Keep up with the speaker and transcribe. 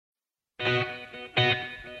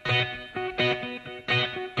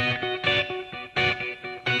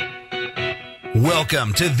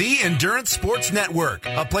Welcome to the Endurance Sports Network,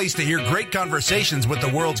 a place to hear great conversations with the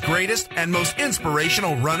world's greatest and most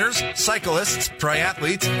inspirational runners, cyclists,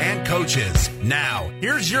 triathletes, and coaches. Now,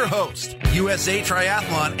 here's your host, USA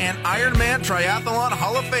Triathlon and Ironman Triathlon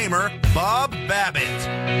Hall of Famer, Bob Babbitt.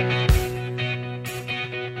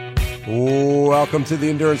 Welcome to the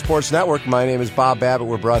Endurance Sports Network. My name is Bob Babbitt.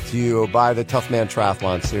 We're brought to you by the Tough Man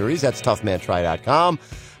Triathlon Series. That's toughmantri.com.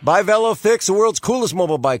 By VeloFix, the world's coolest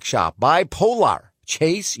mobile bike shop. By Polar,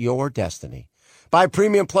 chase your destiny. By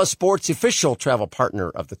Premium Plus Sports, the official travel partner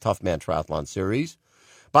of the Tough Man Triathlon Series.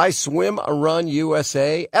 By Swim Run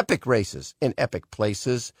USA, epic races in epic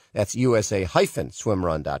places. That's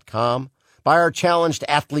USA-swimrun.com. By our Challenged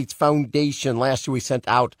Athletes Foundation. Last year we sent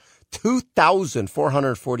out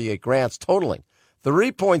 2,448 grants totaling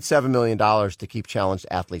 $3.7 million to keep challenged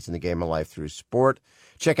athletes in the game of life through sport.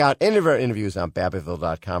 Check out any of our interviews on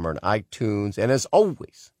Babbittville.com or on iTunes. And as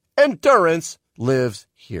always, endurance lives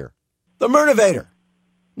here. The Mirnavator,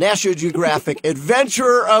 National Geographic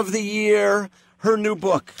Adventurer of the Year. Her new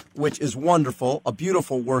book, which is wonderful, a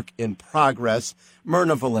beautiful work in progress.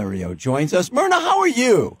 Mirna Valerio joins us. Mirna, how are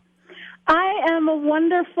you? I am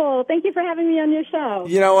wonderful. Thank you for having me on your show.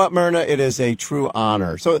 You know what, Mirna? It is a true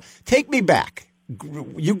honor. So take me back.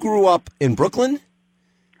 You grew up in Brooklyn?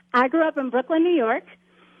 I grew up in Brooklyn, New York.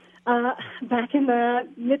 Back in the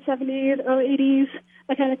mid-'70s, early 80s,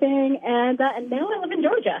 that kind of thing. And now I live in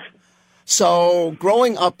Georgia. So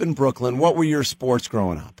growing up in Brooklyn, what were your sports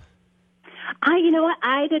growing up? You know what?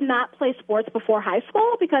 I did not play sports before high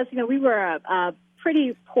school because, we were a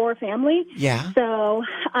pretty poor family. Yeah. So,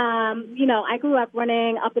 I grew up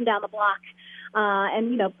running up and down the block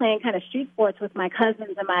and, playing kind of street sports with my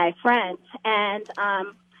cousins and my friends. And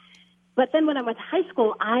but then when I went to high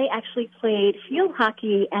school, I actually played field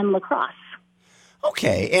hockey and lacrosse.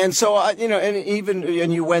 Okay, and so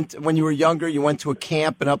and you went when you were younger. You went to a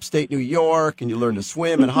camp in upstate New York, and you learned to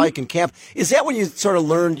swim and hike and camp. Is that when you sort of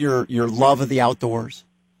learned your love of the outdoors?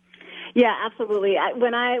 Yeah, absolutely.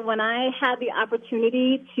 When I had the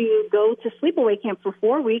opportunity to go to sleepaway camp for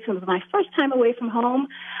 4 weeks, and it was my first time away from home,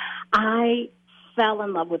 I fell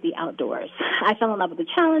in love with the outdoors. I fell in love with the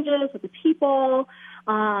challenges, with the people.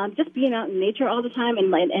 Just being out in nature all the time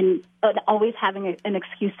and always having an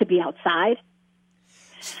excuse to be outside.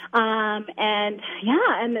 And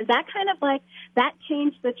that kind of that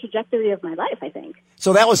changed the trajectory of my life, I think.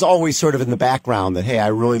 So that was always sort of in the background that, hey, I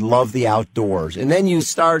really love the outdoors. And then you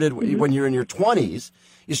started, when you're in your 20s,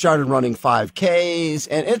 you started running 5Ks.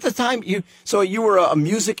 And at the time, you were a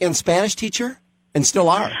music and Spanish teacher and still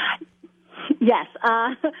are. Yes.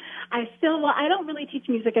 I don't really teach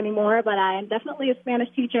music anymore, but I am definitely a Spanish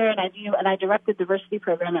teacher, and I direct the diversity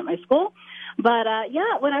program at my school. But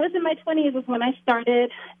when I was in my 20s was when I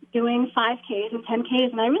started doing 5Ks and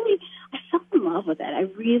 10Ks, and I fell in love with it. I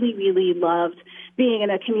really, really loved being in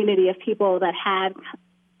a community of people that had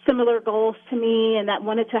similar goals to me and that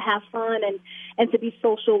wanted to have fun and to be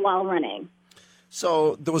social while running.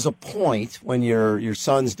 So there was a point when your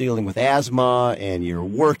son's dealing with asthma and you're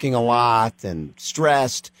working a lot and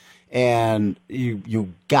stressed, and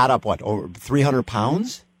you got up, over 300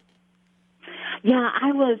 pounds? Yeah,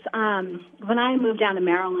 I was, when I moved down to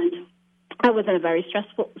Maryland, I was in a very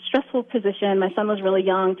stressful position. My son was really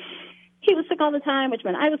young. He was sick all the time, which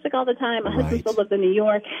meant I was sick all the time. My husband still lived in New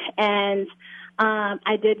York, and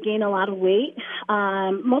I did gain a lot of weight,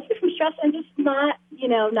 mostly from stress and just not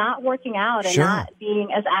working out and not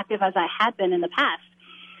being as active as I had been in the past.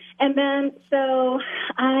 And then, so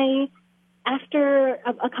after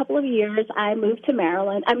a couple of years, I moved to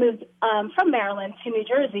Maryland. I moved from Maryland to New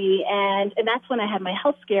Jersey, and that's when I had my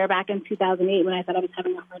health scare back in 2008 when I thought I was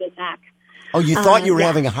having a heart attack. Oh, you thought you were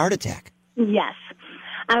having a heart attack? Yes.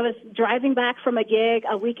 I was driving back from a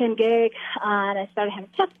weekend gig, and I started having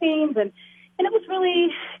chest pains, and it was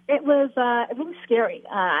really scary.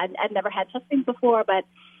 I'd never had chest pains before, but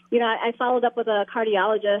I followed up with a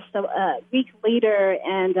cardiologist a week later,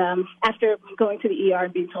 and after going to the ER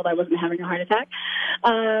and being told I wasn't having a heart attack,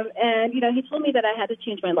 and he told me that I had to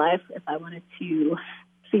change my life if I wanted to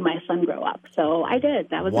see my son grow up. So I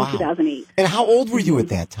did. That was in 2008. And how old were you at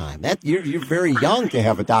that time? You're very young to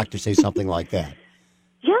have a doctor say something like that.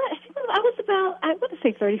 Yeah, I think I was about, I would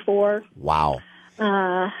say 34. Wow.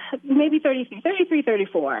 Maybe 33,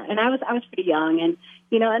 34. And I was pretty young. And,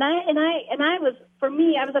 I was, for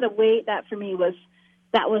me, I was at a weight that for me was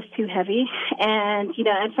too heavy. And,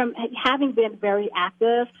 and from having been very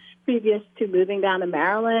active previous to moving down to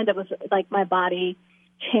Maryland, it was like my body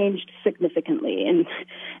changed significantly.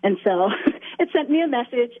 And so it sent me a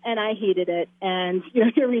message, and I heeded it. And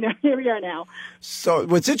here we are now. So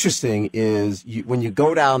what's interesting is when you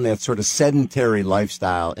go down that sort of sedentary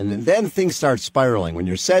lifestyle, and then things start spiraling. When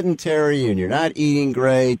you're sedentary and you're not eating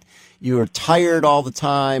great, you're tired all the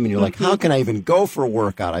time, and you're like, how can I even go for a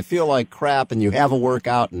workout? I feel like crap, and you have a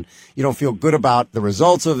workout, and you don't feel good about the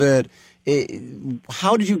results of it.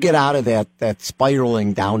 How did you get out of that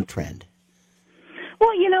spiraling downtrend?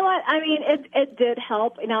 Well, you know what? I mean, it did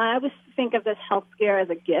help. I always think of this health scare as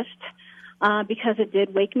a gift because it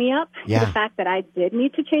did wake me up to the fact that I did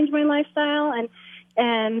need to change my lifestyle.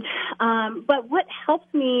 But what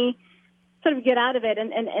helped me sort of get out of it,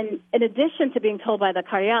 and in addition to being told by the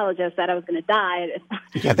cardiologist that I was going to die.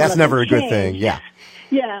 Yeah, that's never a good thing. Yeah.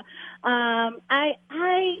 Yeah.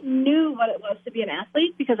 I knew what it was to be an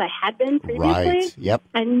athlete because I had been previously. Right. Yep.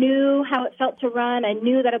 I knew how it felt to run. I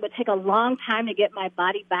knew that it would take a long time to get my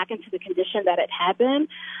body back into the condition that it had been.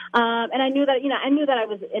 And I knew that, I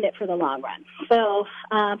was in it for the long run. So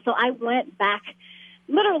I went back.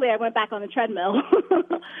 Literally, I went back on the treadmill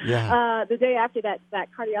the day after that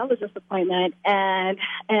cardiologist appointment, and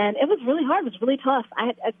it was really hard. It was really tough.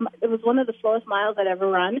 It was one of the slowest miles I'd ever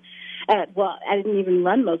run. I didn't even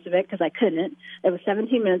run most of it because I couldn't. It was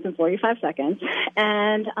 17 minutes and 45 seconds,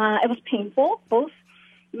 and it was painful, both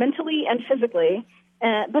mentally and physically.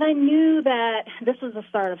 But I knew that this was the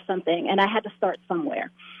start of something, and I had to start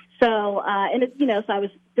somewhere. So, so I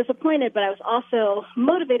was disappointed, but I was also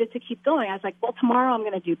motivated to keep going. I was like, well, tomorrow I'm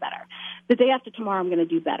going to do better. The day after tomorrow I'm going to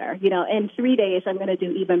do better. In 3 days I'm going to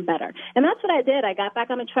do even better. And that's what I did. I got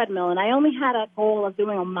back on a treadmill, and I only had a goal of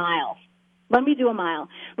doing a mile. Let me do a mile.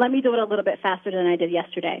 Let me do it a little bit faster than I did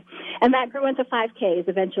yesterday. And that grew into 5Ks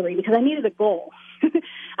eventually because I needed a goal.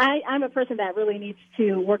 I'm a person that really needs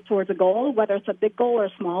to work towards a goal, whether it's a big goal or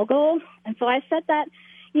a small goal. And so I said that,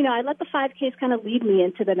 I let the 5Ks kind of lead me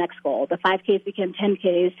into the next goal. The 5Ks became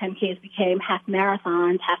 10Ks, 10Ks became half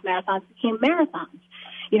marathons became marathons,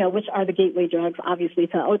 which are the gateway drugs, obviously,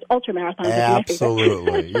 to ultra marathons.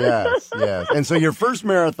 Absolutely, yes. And so your first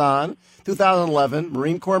marathon, 2011,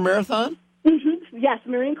 Marine Corps Marathon? Mm-hmm. Yes,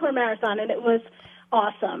 Marine Corps Marathon, and it was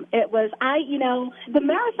awesome. It was, the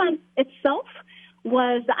marathon itself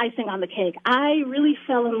was the icing on the cake. I really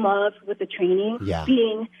fell in love with the training,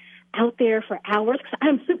 being out there for hours, because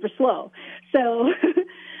I'm super slow. So,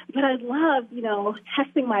 but I love,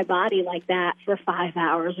 testing my body like that for 5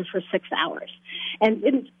 hours or for 6 hours and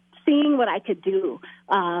seeing what I could do,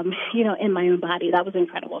 in my own body. That was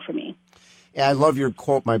incredible for me. Yeah, I love your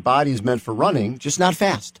quote, my body is meant for running, just not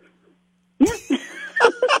fast. Yeah.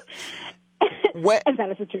 And that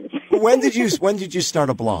is the truth. When did you start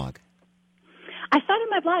a blog? I started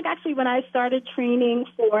my blog actually when I started training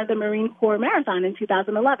for the Marine Corps Marathon in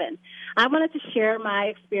 2011. I wanted to share my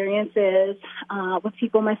experiences with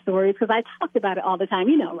people, my stories, because I talked about it all the time.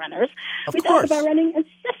 Runners. We talk about running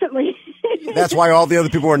incessantly. That's why all the other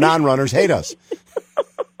people who are non-runners hate us.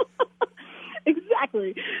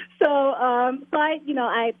 Exactly. So,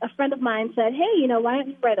 a friend of mine said, hey, why don't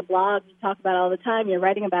you write a blog? You talk about it all the time. You're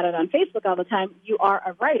writing about it on Facebook all the time. You are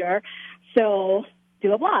a writer. So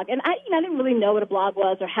do a blog. And I didn't really know what a blog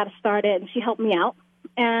was or how to start it, and she helped me out.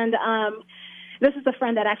 And this is a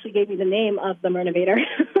friend that actually gave me the name of the Mirnavator.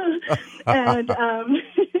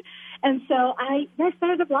 And so I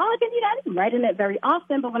started a blog, and I didn't write in it very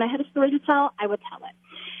often, but when I had a story to tell, I would tell it.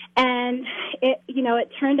 And it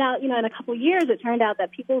turned out, in a couple of years, it turned out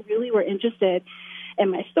that people really were interested in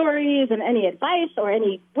my stories and any advice or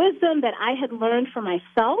any wisdom that I had learned for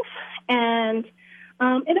myself. And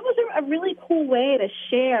it was a really cool way to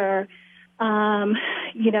share,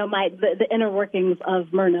 the inner workings of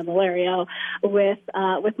Mirna Valerio with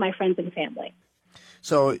my friends and family.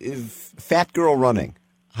 So, Fat Girl Running,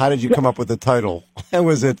 how did you come up with the title? And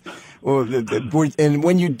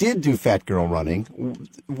when you did do Fat Girl Running,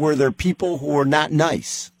 were there people who were not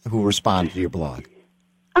nice who responded to your blog?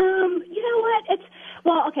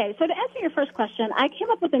 Okay. So to answer your first question, I came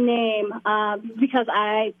up with a name because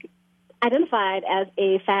I identified as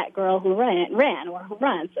a fat girl who ran or who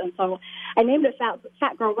runs. And so I named it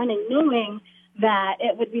Fat Girl Running, knowing that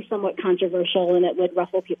it would be somewhat controversial and it would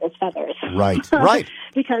ruffle people's feathers. Right.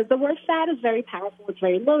 Because the word fat is very powerful. It's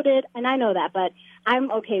very loaded, and I know that, but I'm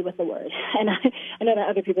okay with the word. And I know that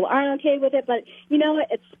other people aren't okay with it, but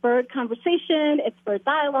it spurred conversation, it spurred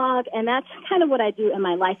dialogue, and that's kind of what I do in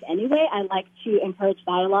my life anyway. I like to encourage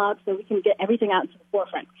dialogue so we can get everything out into the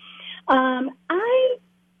forefront. I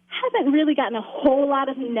haven't really gotten a whole lot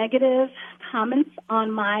of negative comments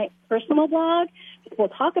on my personal blog. People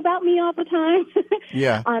talk about me all the time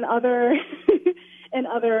on other in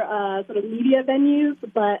other sort of media venues.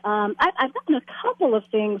 But I've gotten a couple of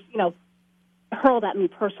things, hurled at me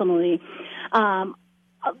personally.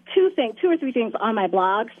 Two or three things on my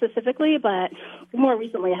blog specifically, but more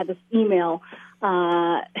recently I had this email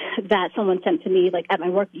that someone sent to me, like at my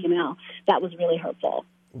work email, that was really hurtful.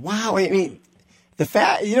 Wow. I mean, the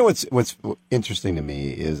fact, what's interesting to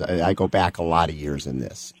me is I go back a lot of years in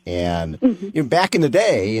this, and back in the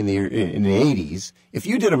day in the 80s, if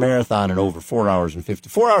you did a marathon in over 4 hours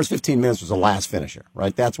 15 minutes was the last finisher,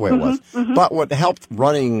 right? That's the way it was. But what helped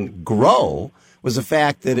running grow was the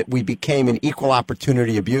fact that we became an equal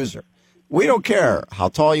opportunity abuser. We don't care how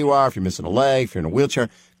tall you are, if you're missing a leg, if you're in a wheelchair.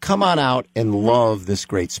 Come on out and love this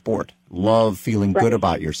great sport. Love feeling good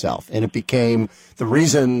about yourself. And it became the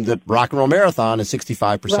reason that Rock and Roll Marathon is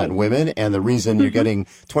 65% women, and the reason you're getting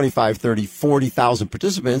 25, 30, 40,000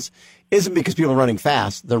 participants isn't because people are running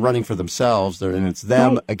fast. They're running for themselves, and it's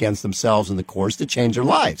them against themselves in the course to change their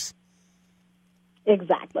lives.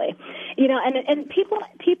 Exactly. And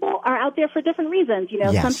people are out there for different reasons.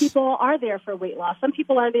 Yes. Some people are there for weight loss. Some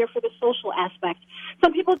people are there for the social aspect.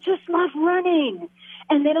 Some people just love running,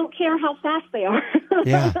 and they don't care how fast they are.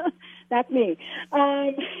 Yeah. That's me.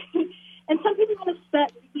 And some people want to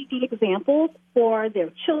set really good examples for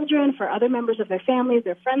their children, for other members of their families,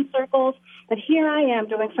 their friend circles, that here I am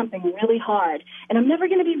doing something really hard, and I'm never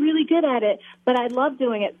going to be really good at it, but I love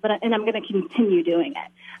doing it, and I'm going to continue doing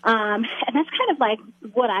it. And that's kind of like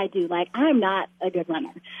what I do. Like, I'm not a good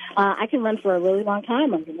runner. I can run for a really long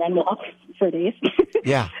time. I can run walk for days.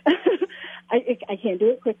 Yeah. I can't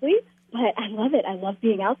do it quickly, but I love it. I love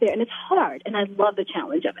being out there, and it's hard, and I love the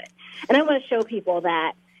challenge of it. And I want to show people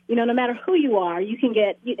that, no matter who you are, you can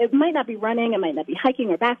get, it might not be running, it might not be hiking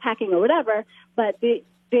or backpacking or whatever, but you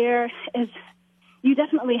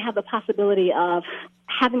definitely have the possibility of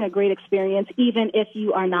having a great experience, even if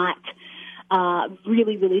you are not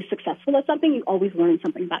really, really successful at something. You always learn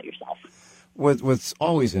something about yourself. What's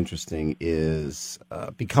always interesting is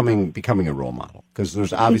becoming a role model, because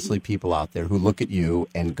there's obviously people out there who look at you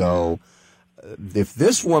and go, if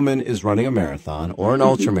this woman is running a marathon or an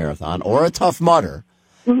ultra marathon or a Tough Mudder,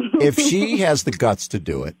 if she has the guts to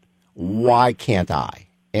do it, why can't I?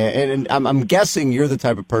 And I'm guessing you're the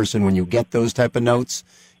type of person, when you get those type of notes,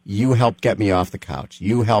 you help get me off the couch.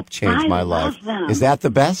 You help change my life. Them. Is that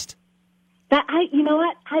the best? You know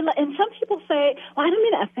what? And some people say, well, I don't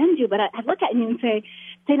mean to offend you, but I look at you and say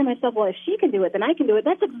to myself, well, if she can do it, then I can do it.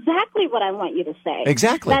 That's exactly what I want you to say.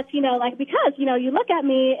 Exactly. That's, because, you look at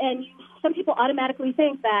me and some people automatically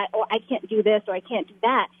think that, oh, I can't do this or I can't do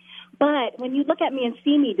that. But when you look at me and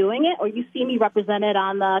see me doing it, or you see me represented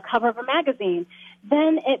on the cover of a magazine,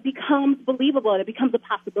 then it becomes believable and it becomes a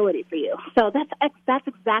possibility for you. So that's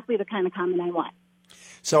exactly the kind of comment I want.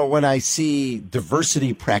 So when I see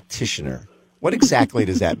diversity practitioner, what exactly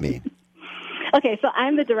does that mean? Okay, so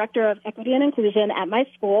I'm the director of equity and inclusion at my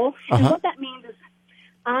school. And what that means is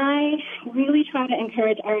I really try to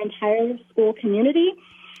encourage our entire school community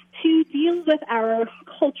to deal with our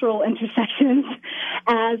cultural intersections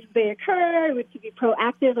as they occur, to be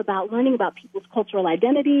proactive about learning about people's cultural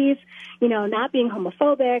identities, not being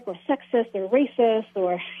homophobic or sexist or racist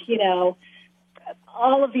or,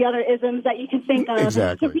 all of the other isms that you can think of.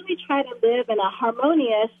 Exactly. To really try to live in a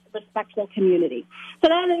harmonious, respectful community. So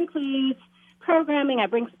that includes programming. I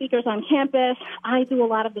bring speakers on campus. I do a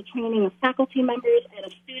lot of the training of faculty members and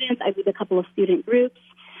of students. I lead a couple of student groups.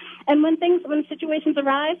 And when situations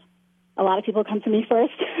arise, a lot of people come to me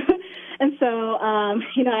first. And so,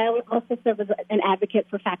 I also serve as an advocate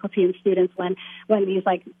for faculty and students when these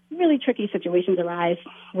really tricky situations arise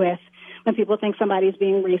when people think somebody's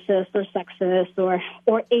being racist or sexist or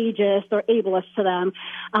ageist or ableist to them.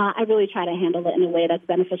 I really try to handle it in a way that's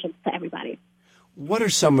beneficial to everybody. What are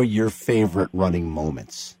some of your favorite running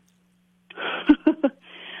moments?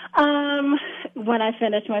 When I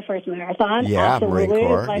finished my first marathon, yeah, absolutely, Marine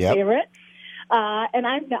Corps, is my favorite. And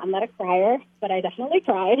I'm not a crier, but I definitely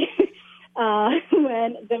cried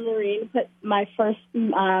when the Marine put my first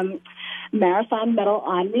marathon medal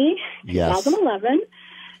on me in 2011.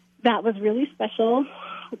 That was really special.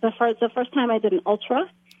 The first time I did an ultra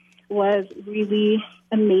was really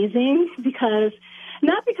amazing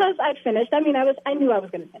not because I'd finished. I mean, I knew I was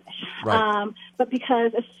going to finish. Right. But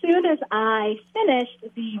because as soon as I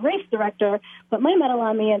finished, the race director put my medal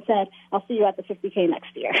on me and said, I'll see you at the 50K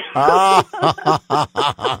next year.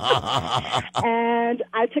 And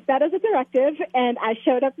I took that as a directive, and I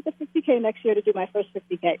showed up at the 50K next year to do my first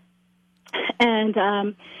 50K. And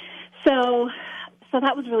so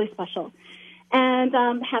that was really special. And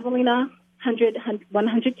Javelina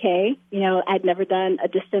 100K, I'd never done a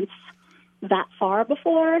distance that far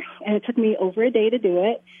before, and it took me over a day to do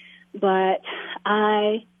it. But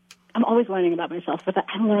I'm always learning about myself. But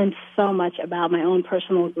I learned so much about my own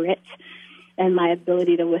personal grit and my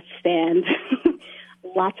ability to withstand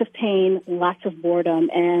lots of pain, lots of boredom,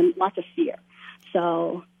 and lots of fear.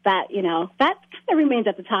 So that kind of remains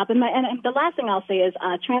at the top. And the last thing I'll say is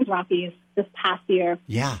Trans Rockies this past year.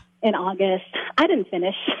 Yeah. In August, I didn't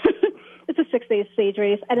finish. It's a 6-day stage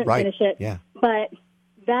race. I didn't finish it. Yeah. But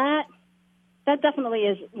that definitely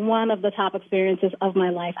is one of the top experiences of my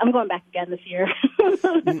life. I'm going back again this year,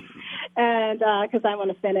 and because I want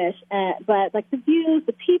to finish. But like the views,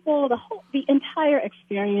 the people, the entire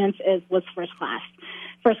experience was first class.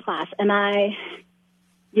 And I'd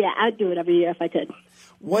do it every year if I could.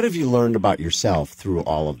 What have you learned about yourself through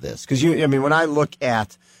all of this? Because when I look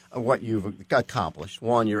at what you've accomplished,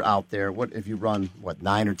 one, you're out there. What have you run?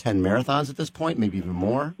 9 or 10 marathons at this point? Maybe even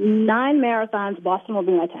more. 9 marathons. Boston will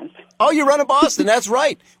be my 10th. Oh, you run in Boston. That's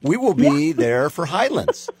right. We will be there for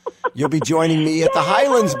Highlands. You'll be joining me at the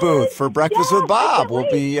Highlands booth for Breakfast with Bob.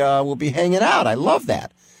 We'll be hanging out. I love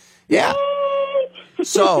that. Yeah.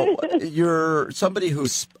 So you're somebody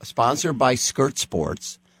who's sponsored by Skirt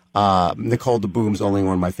Sports. Nicole DeBoom's only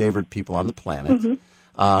one of my favorite people on the planet. Mm-hmm.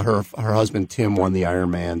 Her husband Tim won the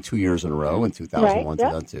Ironman 2 years in a row in 2001,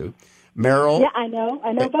 2002. Meryl. Yeah, I know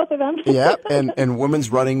both of them. Yeah, and Women's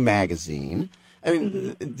Running Magazine. I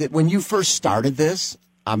mean, when you first started this,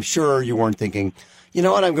 I'm sure you weren't thinking, you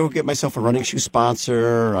know what, I'm going to get myself a running shoe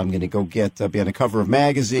sponsor. I'm going to go be on the cover of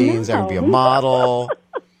magazines. I'm going to be a model.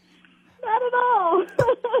 Not at all.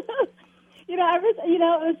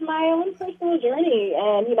 It was my own personal journey,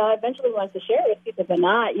 and I eventually wanted to share it with people, but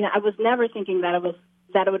not. I was never thinking that it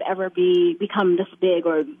would ever become this big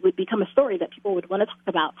or would become a story that people would want to talk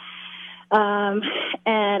about,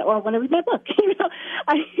 or want to read my book.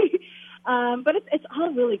 But it's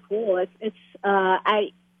all really cool.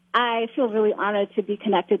 I feel really honored to be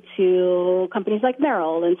connected to companies like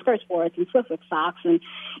Merrill and Skirt Sports and Swiftwick Socks, and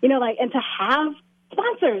and to have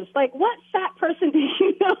sponsors. Like, what fat person do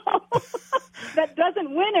you know that doesn't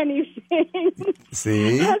win anything?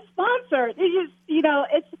 See, has sponsored.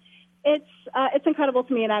 It's incredible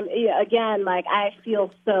to me, and I feel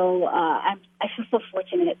so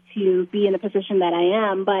fortunate to be in the position that I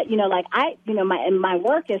am. But my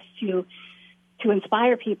work is to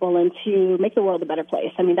inspire people and to make the world a better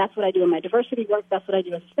place. I mean, that's what I do in my diversity work. That's what I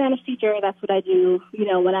do as a Spanish teacher. That's what I do,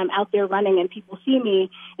 when I'm out there running and people see me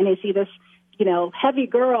and they see this, heavy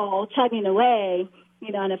girl chugging away,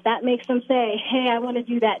 and if that makes them say, hey, I want to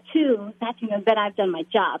do that too, that's, then I've done my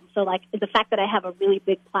job. So, the fact that I have a really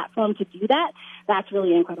big platform to do that, that's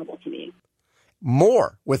really incredible to me.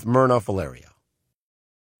 More with Mirna Valerio.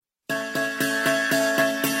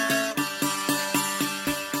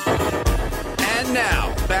 And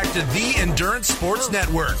now, back to the Endurance Sports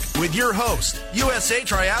Network with your host, USA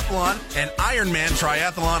Triathlon and Ironman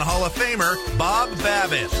Triathlon Hall of Famer, Bob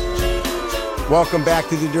Babbitt. Welcome back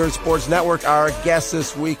to the Endurance Sports Network. Our guest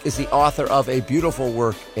this week is the author of a beautiful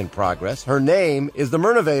work in progress. Her name is the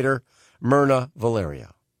Mirnavator, Mirna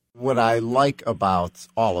Valerio. What I like about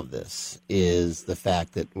all of this is the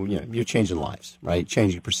fact that you're changing lives, right?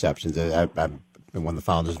 Changing perceptions. I've been one of the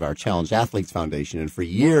founders of our Challenged Athletes Foundation, and for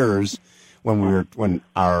years, when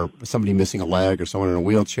somebody missing a leg or someone in a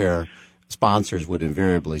wheelchair, sponsors would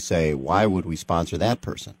invariably say, "Why would we sponsor that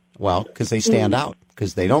person?" Well, because they stand out,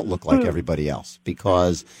 because they don't look like everybody else,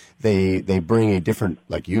 because they bring a different,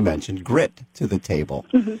 like you mentioned, grit to the table.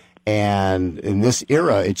 Mm-hmm. And in this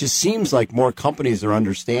era, it just seems like more companies are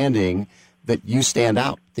understanding that you stand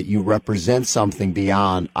out, that you represent something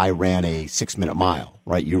beyond, I ran a 6-minute mile,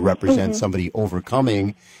 right? You represent somebody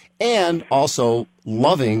overcoming and also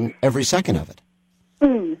loving every second of it.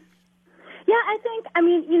 Mm.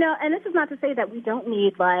 Yeah, and this is not to say that we don't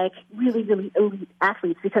need really, really elite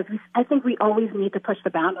athletes, because I think we always need to push the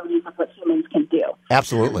boundaries of what humans can do.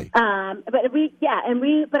 Absolutely. But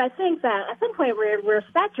I think that at some point we're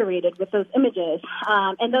saturated with those images,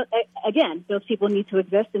 and those people need to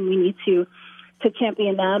exist, and we need to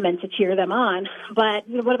champion them and to cheer them on. But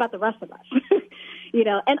what about the rest of us?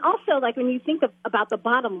 And also when you think about the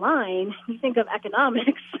bottom line, you think of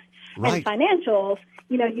economics. Right. And financials,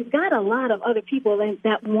 you've got a lot of other people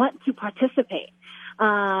that want to participate.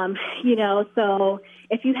 So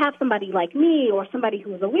if you have somebody like me, or somebody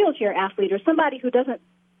who is a wheelchair athlete, or somebody who doesn't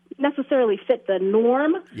necessarily fit the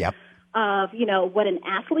norm of, what an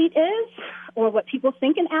athlete is, or what people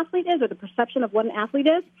think an athlete is, or the perception of what an athlete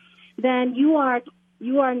is, then you are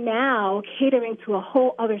now catering to a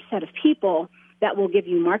whole other set of people that will give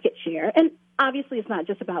you market share. And obviously it's not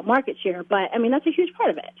just about market share, but that's a huge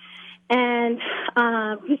part of it. And,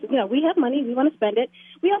 we have money. We want to spend it.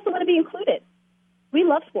 We also want to be included. We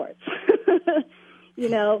love sports.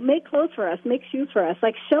 Make clothes for us, make shoes for us,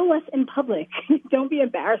 like show us in public. Don't be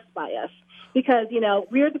embarrassed by us because,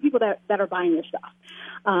 we're the people that are buying your stuff.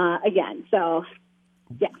 Again, so,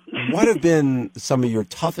 yeah. What have been some of your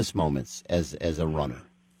toughest moments as a runner?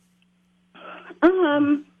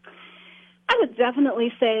 I would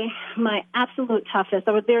definitely say my absolute toughest.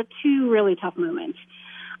 There are two really tough moments.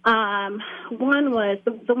 One was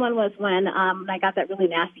the one was when I got that really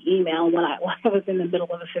nasty email when I was in the middle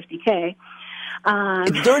of a 50K.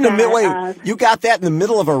 During the middle, you got that in the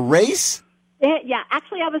middle of a race? Yeah,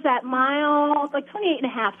 actually, I was at mile 28 and a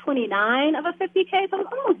half, 29 of a 50K, so I was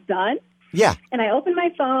almost done. Yeah. And I opened my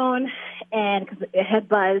phone, and because it had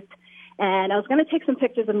buzzed, and I was going to take some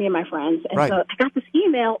pictures of me and my friends, and so I got this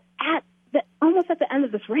email almost at the end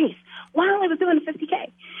of this race while I was doing the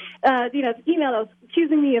 50K. This email that was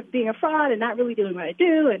accusing me of being a fraud and not really doing what I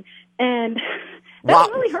do, and that was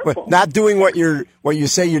really hurtful. Not doing what you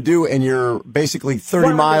say you do, and you're basically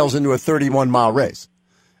 30 miles into a 31-mile race.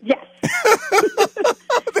 Yes.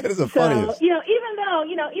 That is the funniest.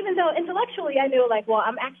 Even though intellectually I knew,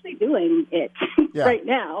 I'm actually doing it right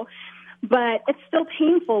now, but it's still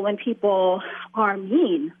painful when people are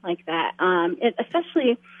mean like that.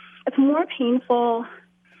 Especially, it's more painful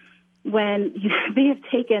when they have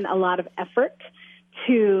taken a lot of effort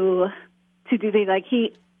to do things.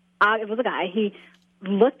 It was a guy. He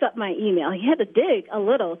looked up my email. He had to dig a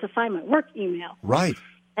little to find my work email. Right.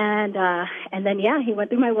 And then he went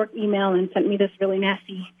through my work email and sent me this really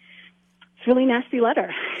nasty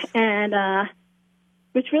letter, and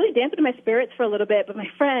which really dampened my spirits for a little bit. But my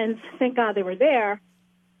friends, thank God they were there,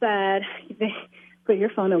 said, "Put your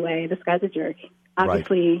phone away. This guy's a jerk.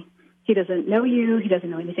 Obviously, he doesn't know you. He doesn't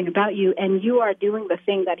know anything about you, and you are doing the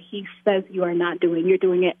thing that he says you are not doing. You're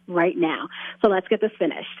doing it right now. So let's get this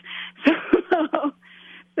finished."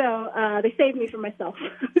 So they saved me from myself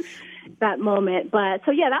that moment. But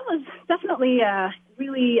so that was definitely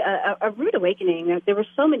really a rude awakening. There were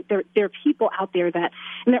so many. There are people out there that,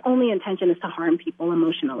 and their only intention is to harm people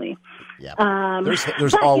emotionally. Yeah.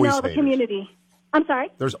 There's always haters. The community. I'm sorry.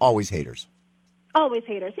 There's always haters. Always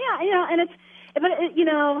haters. Yeah. And it's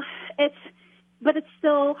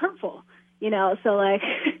still hurtful. So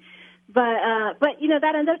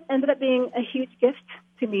that ended up being a huge gift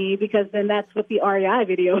to me, because then that's what the REI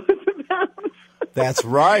video was about. That's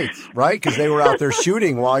right, because they were out there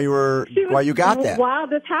shooting while you got that. While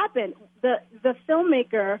this happened, the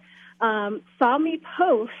filmmaker saw me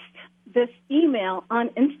post this email on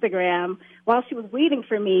Instagram while she was waiting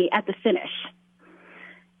for me at the finish,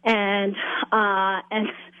 and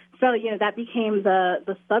so that became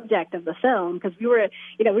the subject of the film, because we were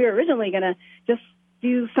originally going to just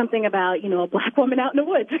do something about, a black woman out in the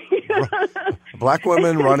woods. A black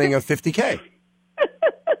woman running a 50K.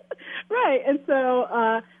 Right. And so,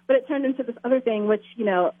 but it turned into this other thing, which,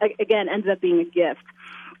 again, ended up being a gift.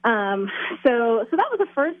 So that was the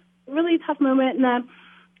first really tough moment. And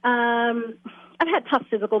I've had tough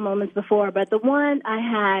physical moments before, but the one I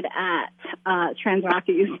had at Trans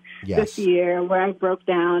Rockies this year, where I broke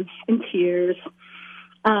down in tears,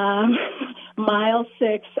 mile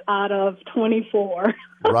 6 out of 24.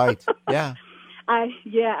 Right. Yeah.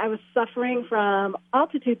 I was suffering from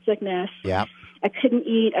altitude sickness. Yeah. I couldn't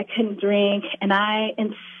eat, I couldn't drink, and I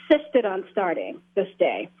insisted on starting this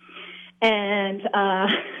day. And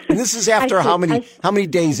this is after how many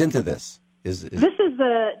days into this? This is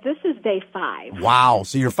day 5. Wow.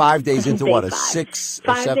 So you're 5 days into what? 5. A 6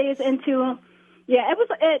 5 or 7? days into. Yeah, it was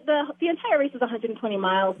the entire race was 120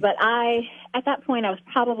 miles, but at that point I was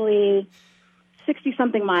probably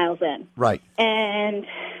 60-something miles in. Right. And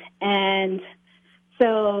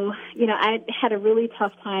so, I had a really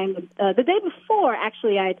tough time. The day before,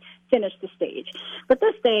 actually, I'd finished the stage. But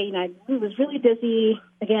this day, I was really dizzy.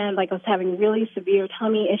 Again, I was having really severe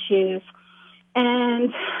tummy issues.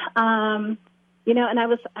 And, and I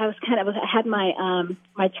had my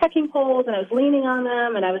trekking poles, and I was leaning on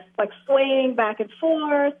them, and I was swaying back and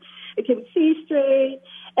forth. I couldn't see straight.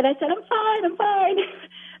 And I said, I'm fine.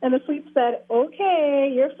 And the sleep said, okay,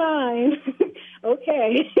 you're fine.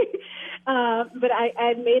 Okay. But I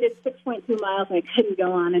had made it 6.2 miles, and I couldn't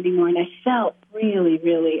go on anymore. And I felt really,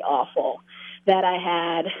 really awful that I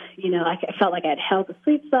had, I felt like I had held the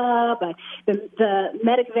sleeps up. The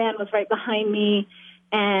medic van was right behind me.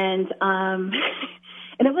 And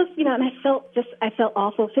it was, and I felt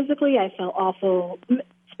awful physically. I felt awful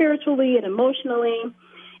spiritually and emotionally.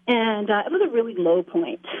 And it was a really low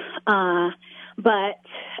point. But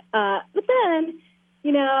then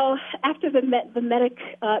after the medic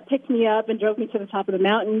picked me up and drove me to the top of the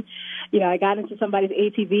mountain, I got into somebody's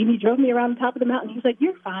ATV and he drove me around the top of the mountain. He's like,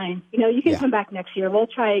 "You're fine. You can come back next year. We'll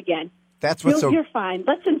try again. That's what's You're fine.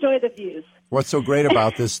 Let's enjoy the views." What's so great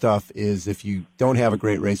about this stuff is if you don't have a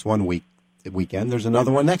great race one weekend, there's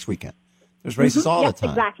another one next weekend. There's races all the time.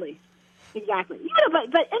 Exactly.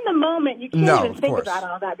 But in the moment, you can't even think about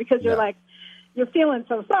all that because you're like, you're feeling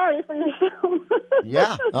so sorry for yourself.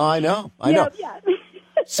 Yeah. Oh, I know. Yeah.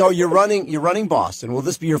 So you're running Boston. Will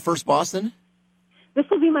this be your first Boston? This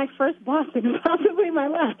will be my first Boston and possibly my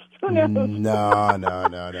last. Who knows?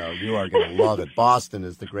 No. You are going to love it. Boston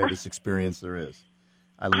is the greatest experience there is.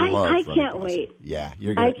 I can't wait. Yeah,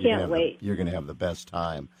 You're going to have the best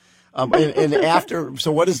time. And after,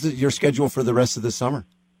 so what is your schedule for the rest of the summer?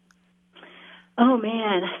 Oh,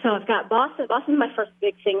 man. So I've got Boston. Boston's my first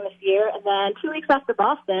big thing this year. And then 2 weeks after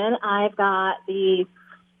Boston, I've got the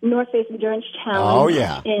North Face Endurance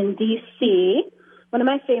Challenge in D.C., one of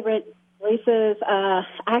my favorite races. I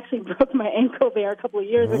actually broke my ankle there a couple of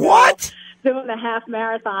years ago. What? Doing the half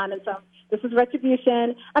marathon. And so this is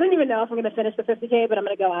retribution. I don't even know if I'm going to finish the 50K, but I'm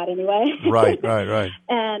going to go out anyway. Right.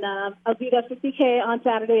 And I'll do the 50K on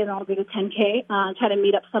Saturday, and I'll do the 10K. Try to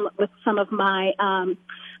meet up with some of my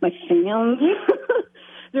my fans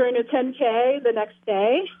during the 10K the next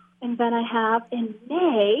day. And then I have in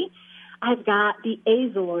May, I've got the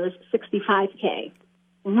Azores 65K.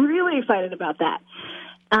 I'm really excited about that.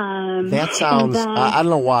 That sounds, I don't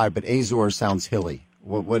know why, but Azores sounds hilly.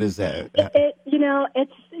 What is that? It's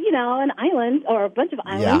an island or a bunch of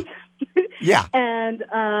islands. Yeah. And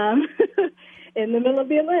in the middle of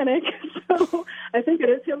the Atlantic. So I think it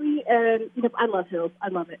is hilly, and I love hills. I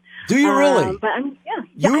love it. Do you really? But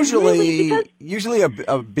Usually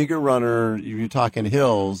a bigger runner, you're talking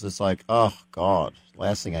hills, it's like, oh God,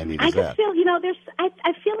 last thing I need is that. I just feel,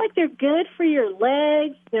 I feel like they're good for your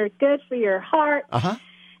legs. They're good for your heart. Uh-huh.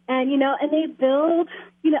 And, and they build,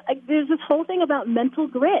 there's this whole thing about mental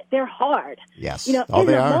grit. They're hard. Yes. In the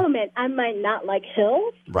moment, I might not like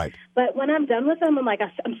hills. Right. But when I'm done with them, I'm like,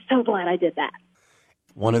 I'm so glad I did that.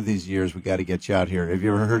 One of these years, we got to get you out here. Have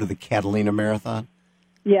you ever heard of the Catalina Marathon?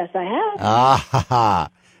 Yes, I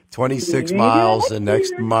have. 26 miles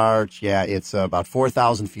next March. Yeah, it's about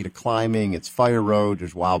 4,000 feet of climbing. It's fire road.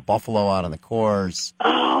 There's wild buffalo out on the course.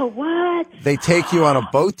 Oh, what? They take you on a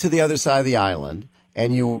boat to the other side of the island.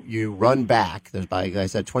 And you run back. There's, like I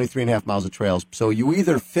said, 23 and a half miles of trails. So you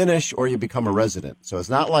either finish or you become a resident. So it's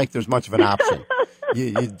not like there's much of an option.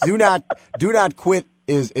 you do not quit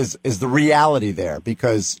is the reality there,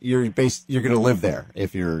 because you're going to live there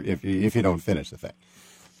if you don't finish the thing.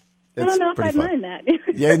 I don't know if I'd mind that.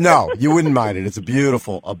 Yeah, no, you wouldn't mind it. It's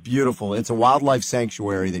it's a wildlife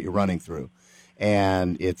sanctuary that you're running through,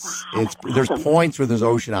 and there's points where there's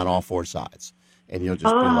ocean on all four sides. And you'll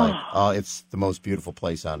just be like, oh, it's the most beautiful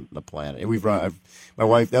place on the planet. And that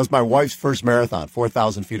was my wife's first marathon,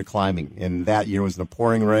 4,000 feet of climbing. And that year was in the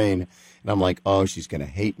pouring rain. And I'm like, oh, she's going to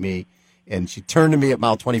hate me. And she turned to me at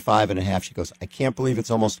mile 25 and a half. She goes, I can't believe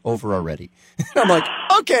it's almost over already. And I'm like,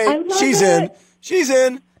 okay, she's in. She's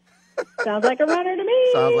in. Sounds like a runner to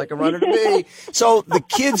me. So the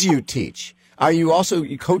kids you teach, are you also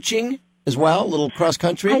coaching as well, a little cross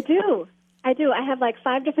country? I do. I have like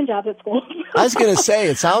 5 different jobs at school. I was going to say,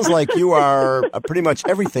 it sounds like you are pretty much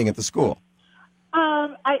everything at the school.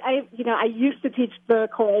 I used to teach the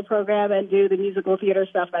choral program and do the musical theater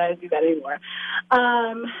stuff, but I don't do that anymore.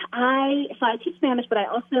 I teach Spanish, but I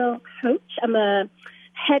also coach. I'm a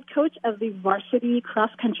head coach of the varsity cross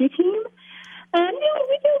country team, and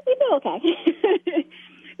we do okay.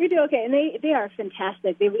 We do okay, and they are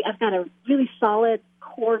fantastic. I've got a really solid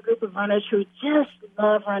core group of runners who just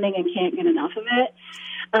love running and can't get enough of it.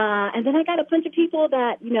 And then I got a bunch of people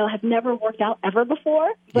that have never worked out ever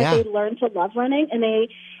before, but they learn to love running, and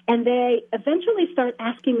they eventually start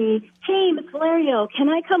asking me, "Hey, Ms. Valerio, can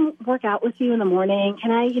I come work out with you in the morning?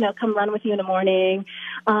 Can I come run with you in the morning?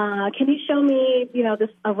 Can you show me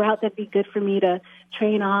a route that'd be good for me to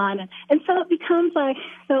train on?" And so it becomes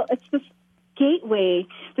it's this gateway,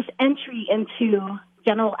 this entry into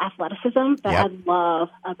general athleticism that I love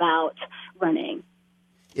about running.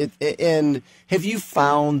 And have you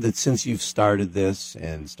found that since you've started this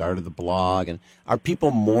and started the blog, and are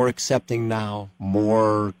people more accepting now,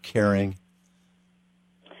 more caring?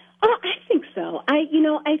 I think so. I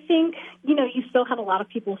think you still have a lot of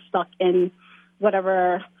people stuck in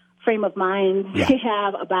whatever frame of mind they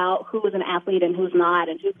have about who is an athlete and who's not,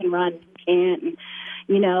 and who can run and who can't. And,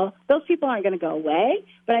 those people aren't going to go away.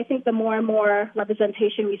 But I think the more and more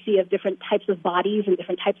representation we see of different types of bodies and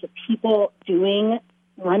different types of people doing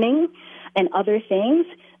running and other things,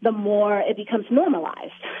 the more it becomes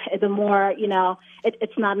normalized. The more,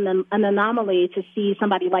 it's not an anomaly to see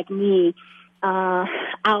somebody like me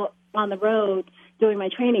out on the road doing my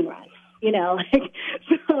training run.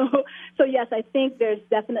 So yes, I think there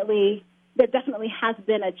definitely has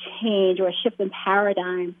been a change or a shift in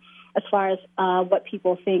paradigm as far as what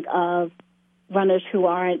people think of runners who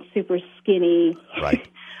aren't super skinny, right?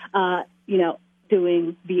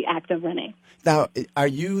 Doing the act of running. Now, are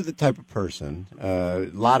you the type of person, a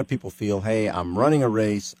lot of people feel, hey, I'm running a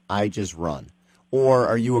race, I just run. Or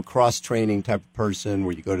are you a cross-training type of person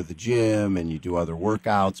where you go to the gym and you do other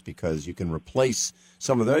workouts because you can replace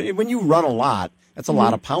some of the, when you run a lot, that's a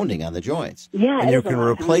lot of pounding on the joints. Yeah, and you can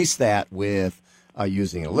replace that with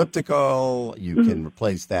using elliptical, you can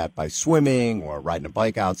replace that by swimming or riding a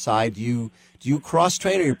bike outside. Do you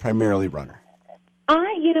cross-train or are you primarily runner?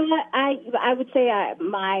 I would say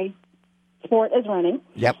my sport is running.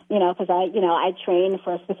 Yep. Because I train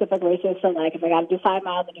for specific races. So like if I got to do 5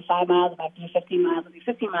 miles, I do 5 miles. If I have to do 15 miles, I do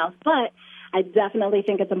 15 miles. But I definitely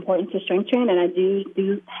think it's important to strength train, and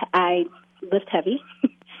I lift heavy.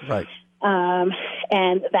 Right.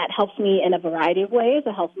 And that helps me in a variety of ways.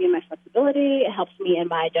 It helps me in my flexibility. It helps me in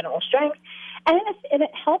my general strength, and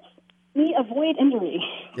it helps me avoid injury.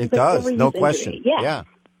 It does, no question. Injury. Yeah.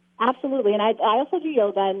 Absolutely. And I also do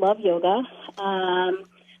yoga. I love yoga.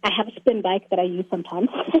 I have a spin bike that I use sometimes.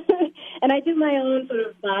 And I do my own sort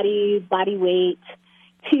of body weight,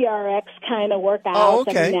 TRX kind of workouts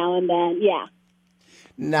every now and then. Yeah.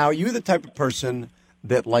 Now, are you the type of person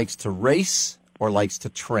that likes to race or likes to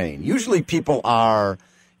train? Usually people are,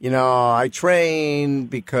 I train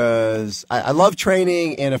because I love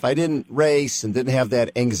training, and if I didn't race and didn't have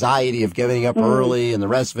that anxiety of getting up early and the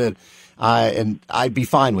rest of it, and I'd be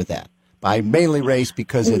fine with that. I mainly race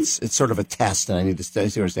because it's sort of a test, and I need to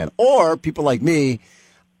understand. Or people like me,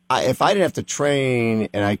 if I didn't have to train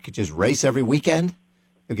and I could just race every weekend,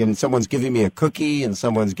 again, someone's giving me a cookie and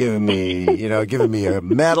someone's giving me, giving me a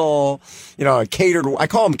medal, a catered. I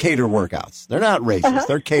call them catered workouts. They're not races;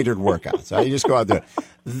 they're catered workouts. So you just go out there.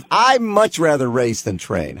 I much rather race than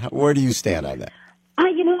train. Where do you stand on that?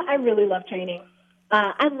 I really love training.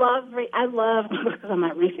 I love because I'm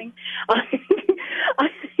not racing. I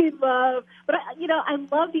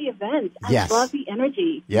love the events. Yes. I love the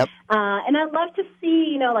energy. Yep. And I love to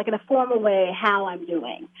see, like in a formal way, how I'm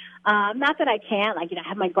doing. Not that I can't, I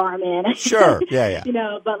have my Garmin. Sure. Yeah.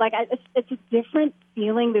 But it's a different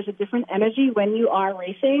feeling. There's a different energy when you are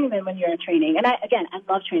racing than when you're training. And I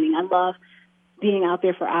love training. I love being out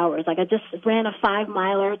there for hours. I just ran a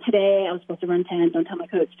 5-miler today. I was supposed to run 10. Don't tell my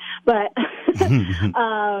coach. But,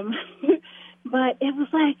 but it was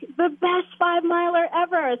the best 5-miler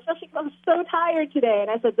ever, especially because I was so tired today. And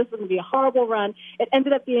I said, this is going to be a horrible run. It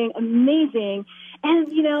ended up being amazing. And,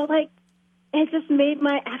 it just made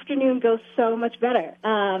my afternoon go so much better.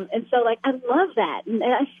 And so, I love that. And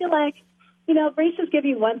I feel races give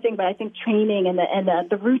you one thing, but I think training and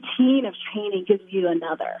the routine of training gives you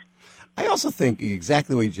another. I also think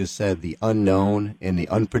exactly what you just said, the unknown and the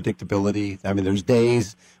unpredictability. I mean, there's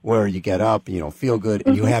days where you get up and feel good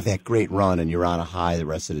and you have that great run and you're on a high the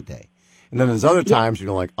rest of the day. And then there's other times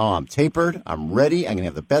you're like, oh, I'm tapered, I'm ready, I'm going to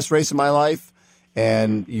have the best race of my life,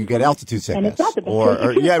 and you get altitude sickness. And it's not the best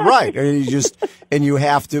or yeah, right. And you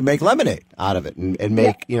have to make lemonade out of it and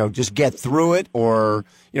make, just get through it or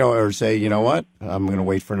say, you know what, I'm going to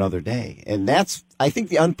wait for another day. And that's, I think,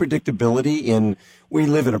 the unpredictability we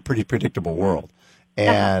live in a pretty predictable world.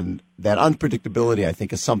 And that unpredictability, I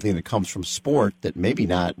think, is something that comes from sport that maybe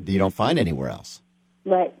you don't find anywhere else.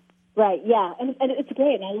 Right, yeah. And it's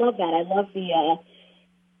great. And I love that. I love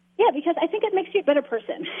because I think it makes you a better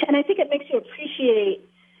person. And I think it makes you appreciate,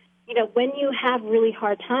 when you have really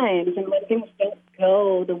hard times and when things don't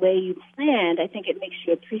go the way you planned, I think it makes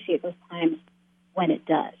you appreciate those times when it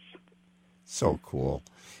does. So cool.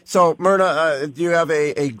 So, Mirna, do you have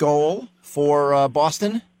a goal for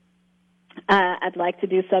Boston? I'd like to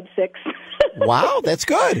do sub 6. Wow, that's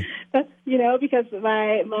good. Because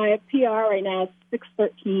my PR right now is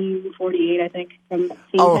 6:13:48, I think, from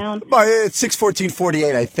Town. Oh, it's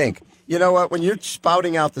 6:14:48, I think. You know what? When you're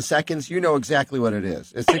spouting out the seconds, you know exactly what it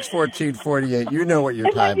is. It's 6:14:48. You know what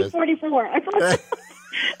your time is. 44.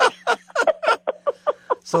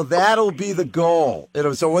 So that'll be the goal.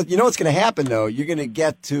 So what's going to happen, though? You're going to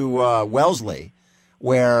get to Wellesley,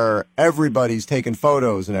 where everybody's taking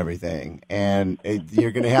photos and everything, and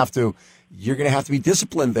you're going to have to be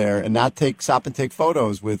disciplined there and not stop and take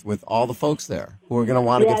photos with all the folks there who are going to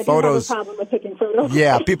want to get photos. I do have a problem with taking photos.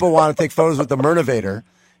 Yeah, people want to take photos with the Mirnavator,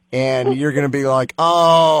 and you're going to be like,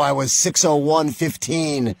 oh, I was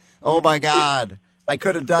 6:01:15. Oh my God. I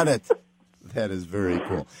could have done it. That is very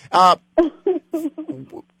cool.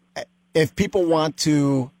 If people want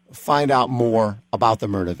to find out more about the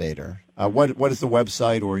Mirnavator, what is the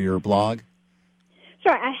website or your blog?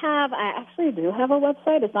 Sure, I actually do have a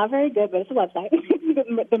website. It's not very good, but it's a website,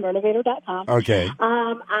 themirnavator.com. Okay.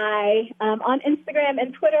 I am on Instagram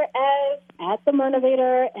and Twitter as @the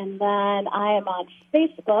Mirnavator, and then I am on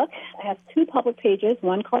Facebook. I have 2 public pages,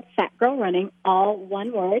 one called Fat Girl Running, all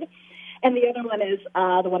one word, and the other one is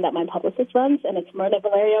the one that my publicist runs, and it's Mirna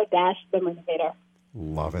Valerio _the Mirnavator.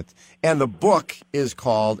 Love it. And the book is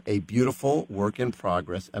called A Beautiful Work in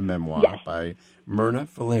Progress, a memoir by Mirna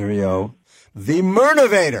Valerio, The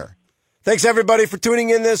Mirnavator. Thanks, everybody, for tuning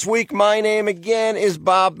in this week. My name, again, is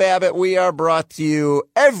Bob Babbitt. We are brought to you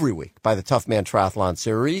every week by the Tough Man Triathlon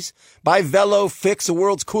Series, by Velo Fix, the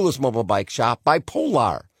world's coolest mobile bike shop, by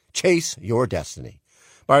Polar, chase your destiny,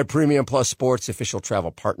 by Premium Plus Sports, official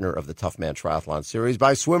travel partner of the Tough Man Triathlon Series,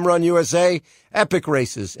 by Swimrun USA, epic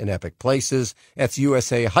races in epic places. That's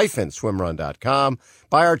USA-swimrun.com.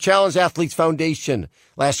 By our Challenge Athletes Foundation.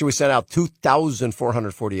 Last year we sent out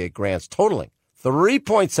 2,448 grants, totaling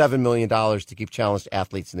 $3.7 million to keep challenged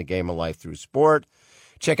athletes in the game of life through sport.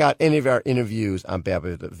 Check out any of our interviews on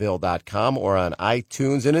Babbittville.com or on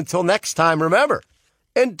iTunes. And until next time, remember,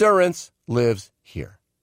 endurance lives here.